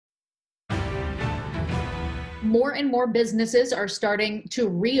More and more businesses are starting to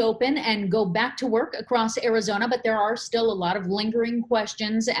reopen and go back to work across Arizona, but there are still a lot of lingering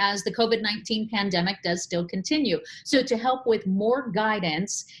questions as the COVID-19 pandemic does still continue. So to help with more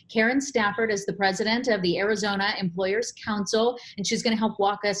guidance, Karen Stafford is the president of the Arizona Employers Council, and she's going to help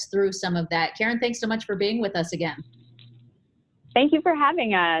walk us through some of that. Karen, thanks so much for being with us again. Thank you for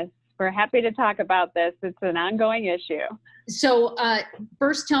having us. We're happy to talk about this. It's an ongoing issue. So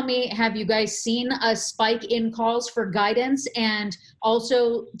first tell me, have you guys seen a spike in calls for guidance? And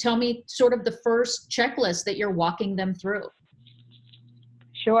also tell me sort of the first checklist that you're walking them through.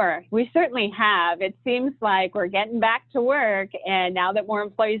 Sure, we certainly have. It seems like we're getting back to work, and now that more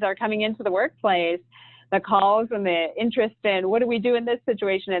employees are coming into the workplace, the calls and the interest in what do we do in this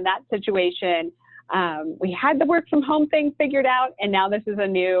situation and that situation, we had the work from home thing figured out, and now this is a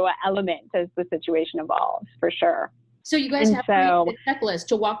new element as the situation evolves, for sure. So you guys have a checklist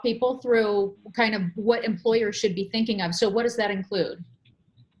to walk people through kind of what employers should be thinking of. So what does that include?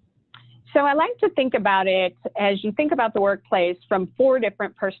 So I like to think about it as you think about the workplace from 4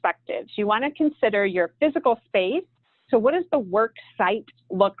 different perspectives. You want to consider your physical space. So what does the work site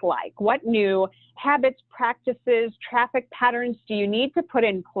look like? What new habits, practices, traffic patterns do you need to put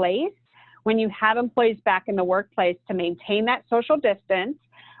in place when you have employees back in the workplace to maintain that social distance?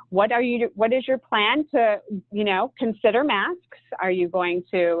 What is your plan to, consider masks? Are you going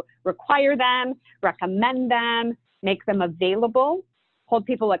to require them, recommend them, make them available, hold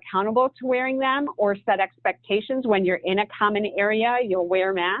people accountable to wearing them, or set expectations when you're in a common area, you'll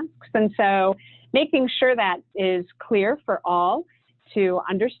wear masks? And so making sure that is clear for all to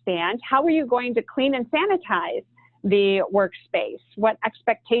understand. How are you going to clean and sanitize the workspace? What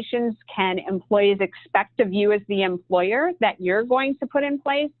expectations can employees expect of you as the employer that you're going to put in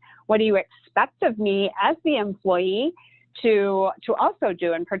place? What do you expect of me as the employee to also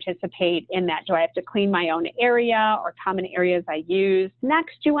do and participate in that? Do I have to clean my own area or common areas I use?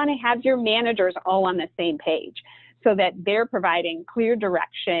 Next, you want to have your managers all on the same page so that they're providing clear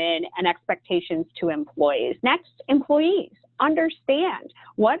direction and expectations to employees. Next, employees understand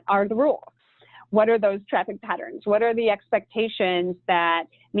what are the rules. What are those traffic patterns? What are the expectations that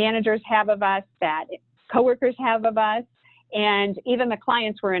managers have of us, that coworkers have of us, and even the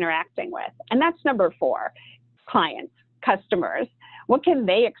clients we're interacting with? And that's number 4, clients, customers. What can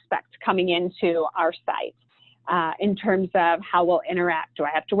they expect coming into our site in terms of how we'll interact? Do I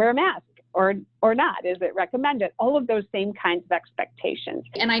have to wear a mask or not? Is it recommended? All of those same kinds of expectations.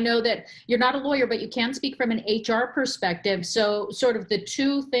 And I know that you're not a lawyer, but you can speak from an HR perspective. So sort of the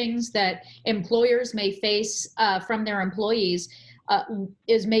 2 things that employers may face from their employees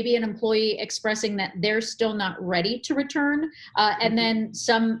is maybe an employee expressing that they're still not ready to return. And then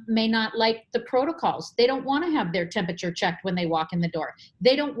some may not like the protocols. They don't want to have their temperature checked when they walk in the door.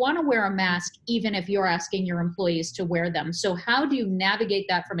 They don't want to wear a mask, even if you're asking your employees to wear them. So how do you navigate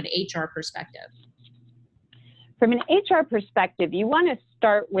that from an HR perspective? From an HR perspective, you want to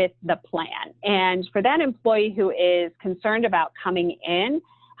start with the plan. And for that employee who is concerned about coming in,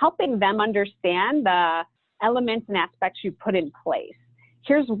 helping them understand the elements and aspects you put in place.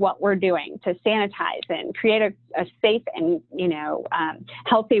 Here's what we're doing to sanitize and create a safe and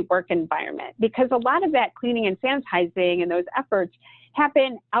healthy work environment, because a lot of that cleaning and sanitizing and those efforts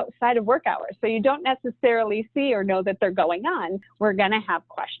happen outside of work hours. So you don't necessarily see or know that they're going on. We're going to have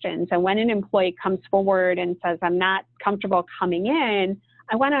questions. And when an employee comes forward and says, I'm not comfortable coming in,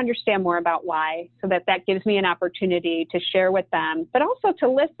 I want to understand more about why, so that gives me an opportunity to share with them, but also to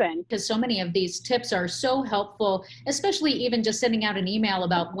listen. Because so many of these tips are so helpful, especially even just sending out an email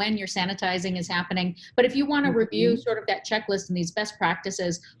about when your sanitizing is happening. But if you want to review sort of that checklist and these best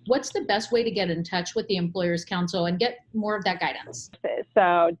practices, what's the best way to get in touch with the Employers Council and get more of that guidance?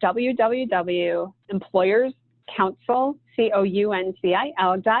 So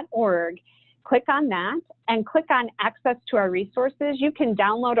www.employerscouncil.org. Click on that and click on access to our resources. You can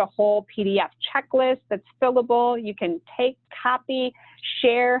download a whole PDF checklist that's fillable. You can take, copy,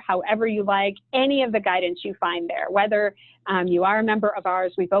 share however you like, any of the guidance you find there. Whether you are a member of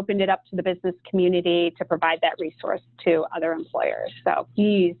ours, we've opened it up to the business community to provide that resource to other employers. So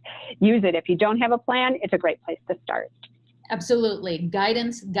please use it. If you don't have a plan, it's a great place to start. Absolutely.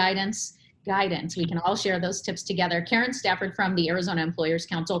 Guidance. We can all share those tips together. Karen Stafford from the Arizona Employers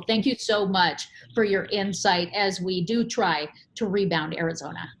Council, thank you so much for your insight as we do try to rebound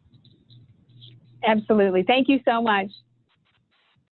Arizona. Absolutely. Thank you so much.